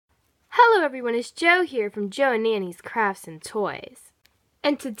Hello everyone, it's Joe here from Joe and Nanny's Crafts and Toys.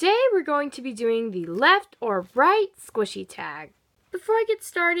 And today we're going to be doing the left or right squishy tag. Before I get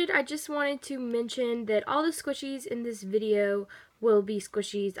started, I just wanted to mention that all the squishies in this video will be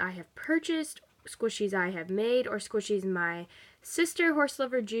squishies I have purchased, squishies I have made, or squishies my sister, Horse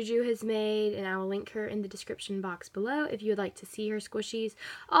Lover Juju, has made, and I will link her in the description box below if you would like to see her squishies.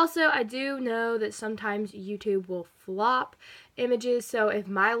 Also, I do know that sometimes YouTube will flop images, so if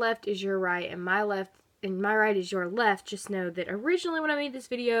my left is your right and my right is your left, just know that originally when I made this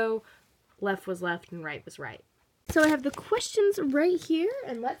video, left was left and right was right. So I have the questions right here,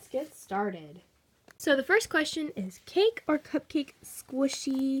 and let's get started. So the first question is cake or cupcake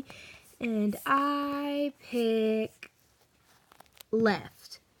squishy, and I pick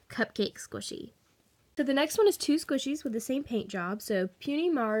left, cupcake squishy. So the next one is two squishies with the same paint job. So Puny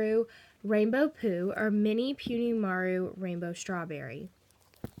Maru Rainbow Poo or Mini Puny Maru Rainbow Strawberry.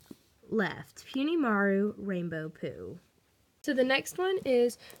 Left, Puny Maru Rainbow Poo. So the next one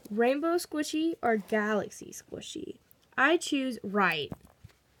is Rainbow Squishy or Galaxy Squishy. I choose right,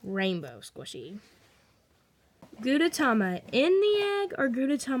 Rainbow Squishy. Gudatama in the egg or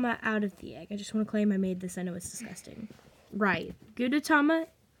Gudatama out of the egg? I just want to claim I made this. I know it's disgusting. Right. Gudatama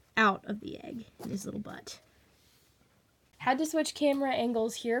out of the egg in his little butt. Had to switch camera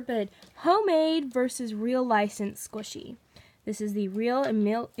angles here, but homemade versus real licensed squishy. This is the real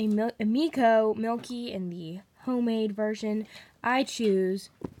Amico Milky and the homemade version. I choose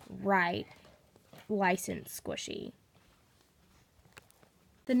right, licensed squishy.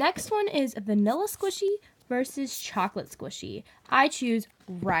 The next one is vanilla squishy versus chocolate squishy. I choose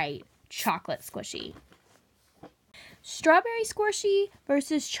right, chocolate squishy. Strawberry squishy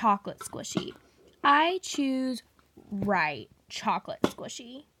versus chocolate squishy. I choose right, chocolate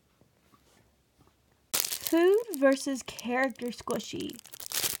squishy. Food versus character squishy.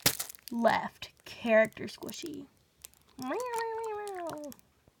 Left, character squishy.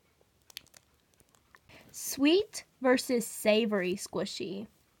 Sweet versus savory squishy.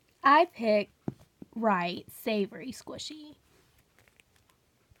 I pick right, savory squishy.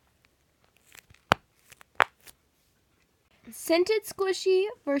 Scented squishy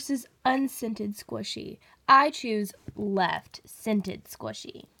versus unscented squishy. I choose left, scented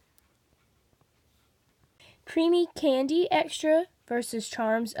squishy. Creamy candy extra versus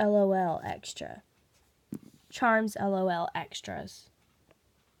Charms LOL extra. Charms LOL extras.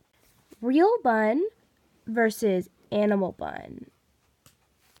 Real bun versus animal bun.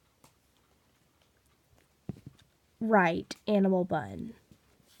 Right, animal bun.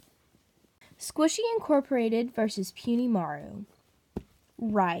 Squishy Incorporated versus Puny Maru.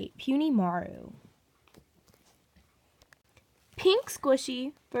 Right, Puny Maru. Pink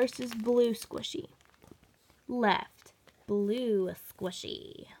squishy versus blue squishy. Left, blue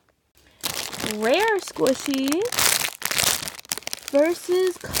squishy. Rare squishy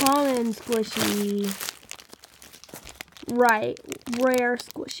versus common squishy. Right, rare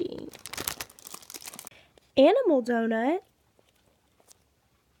squishy. Animal donut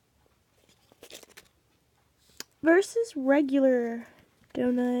versus regular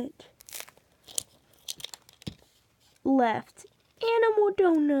donut. Left, animal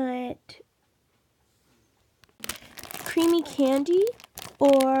donut. Creamy candy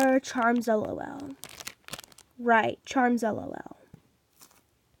or Charms LOL? Right, Charms LOL.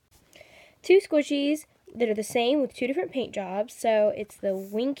 Two squishies that are the same with two different paint jobs. So it's the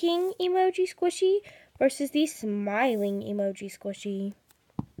winking emoji squishy versus the smiling emoji squishy.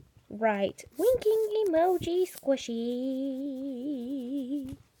 Right, winking emoji squishy.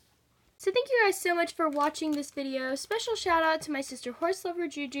 So thank you guys so much for watching this video. Special shout out to my sister Horse Lover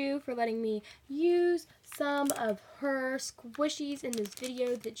Juju for letting me use some of her squishies in this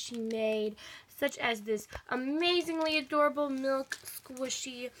video that she made, such as this amazingly adorable milk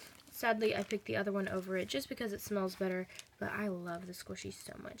squishy. Sadly, I picked the other one over it just because it smells better, but I love the squishy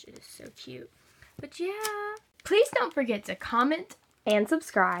so much. It is so cute. But yeah, please don't forget to comment and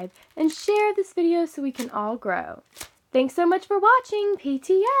subscribe and share this video so we can all grow. Thanks so much for watching,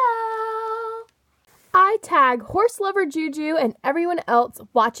 PTL! I tag Horse Lover Juju and everyone else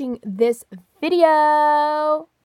watching this video.